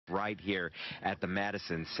right here at the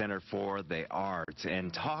Madison Center for the Arts.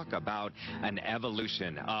 And talk about an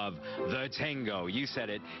evolution of the tango. You said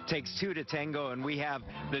it takes two to tango, and we have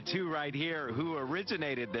the two right here who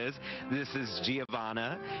originated this. This is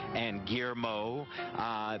Giovanna and Guillermo.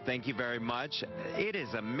 Thank you very much. It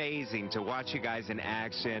is amazing to watch you guys in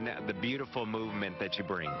action, the beautiful movement that you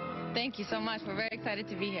bring. Thank you so much. We're very excited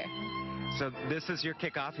to be here. So this is your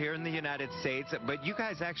kickoff here in the United States, but you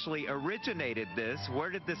guys actually originated this. Where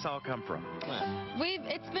did this all come from?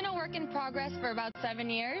 It's been a work in progress for about 7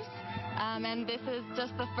 years, and this is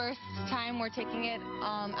just the first time we're taking it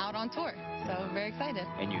out on tour. So very excited.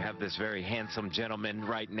 And you have this very handsome gentleman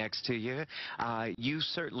right next to you. You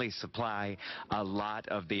certainly supply a lot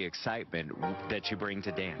of the excitement that you bring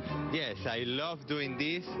to dance. Yes, I love doing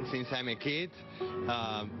this since I'm a kid.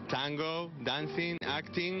 Tango, dancing,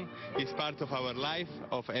 acting is part of our life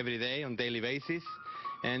of every day on daily basis.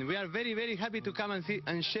 And we are very, very happy to come and see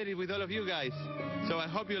and share it with all of you guys. So I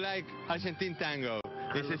hope you like Argentine Tango.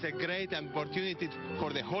 This is a great opportunity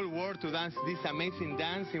for the whole world to dance this amazing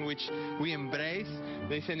dance in which we embrace.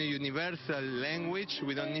 There's a universal language.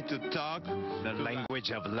 We don't need to talk. The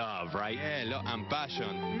language of love, right? Yeah, love and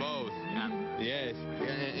passion, both. Yes,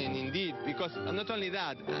 and indeed, because not only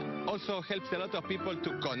that, also helps a lot of people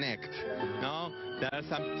to connect. No, there are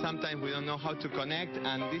sometimes we don't know how to connect,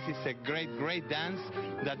 and this is a great dance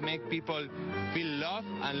that make people feel love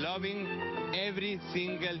and loving every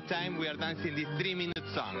single time we are dancing these 3-minute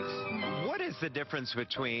songs. What is the difference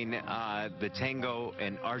between the tango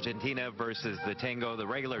in Argentina versus the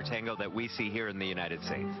regular tango that we see here in the United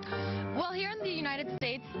States? Well, here in the United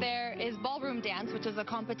States, there is ballroom dance, which is a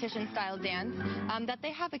competition-style dance, that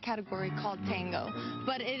they have a category called tango.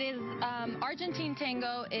 But it is, Argentine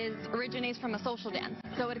tango originates from a social dance.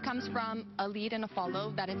 So it comes from a lead and a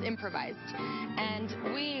follow that is improvised. And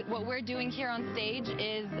what we're doing here on stage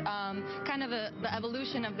is kind of the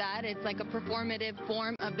evolution of that. It's like a performative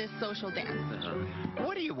form of this social dance.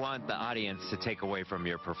 What do you want the audience to take away from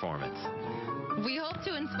your performance? We hope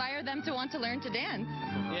to inspire them to want to learn to dance.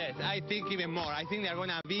 Yes, I think even more. I think they're going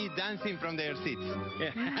to be dancing from their seats.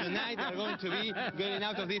 Yeah. Tonight they're going to be getting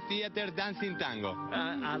out of this theater dancing tango.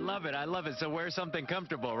 I love it. I love it. So wear something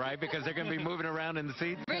comfortable, right? Because they're going to be moving around in the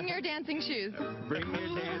seats. Bring your dancing shoes. Bring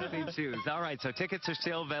your dancing shoes. All right, so tickets are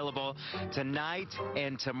still available tonight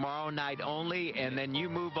and tomorrow night only, and then you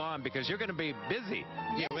move on because you're going to be busy.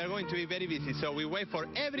 Yeah, we're going to be very busy. So we wait for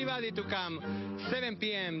everybody to come 7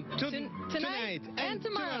 p.m. tonight and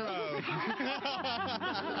tomorrow.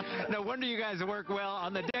 No wonder you guys work well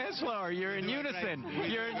on the dance floor. You're in unison.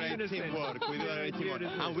 You're in unison. Teamwork. We do great teamwork.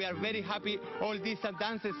 And we are very happy. All these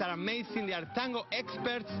dances are amazing. They are tango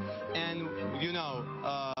experts. And, you know,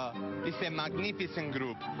 it's a magnificent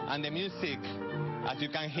group. And the music, as you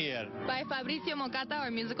can hear. By Fabricio Mocata,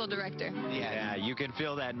 our musical director. Yeah, you can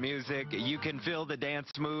feel that music. You can feel the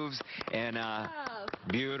dance moves. And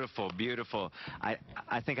beautiful, beautiful. I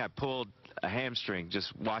think I pulled a hamstring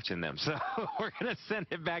just watching them. So we're going to send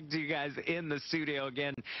it back to you guys in the studio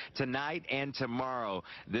again tonight and tomorrow.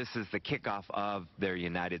 This is the kickoff of their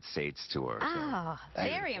United States tour. Oh,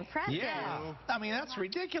 very impressive. Yeah. I mean, that's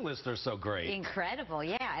ridiculous. They're so great. Incredible,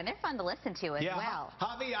 yeah. And they're fun to listen to as well.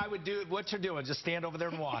 Javi, I would do what you're doing. Just stand over there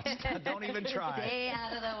and watch. Don't even try. Stay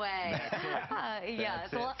out of the way.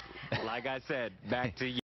 Like I said, back to you.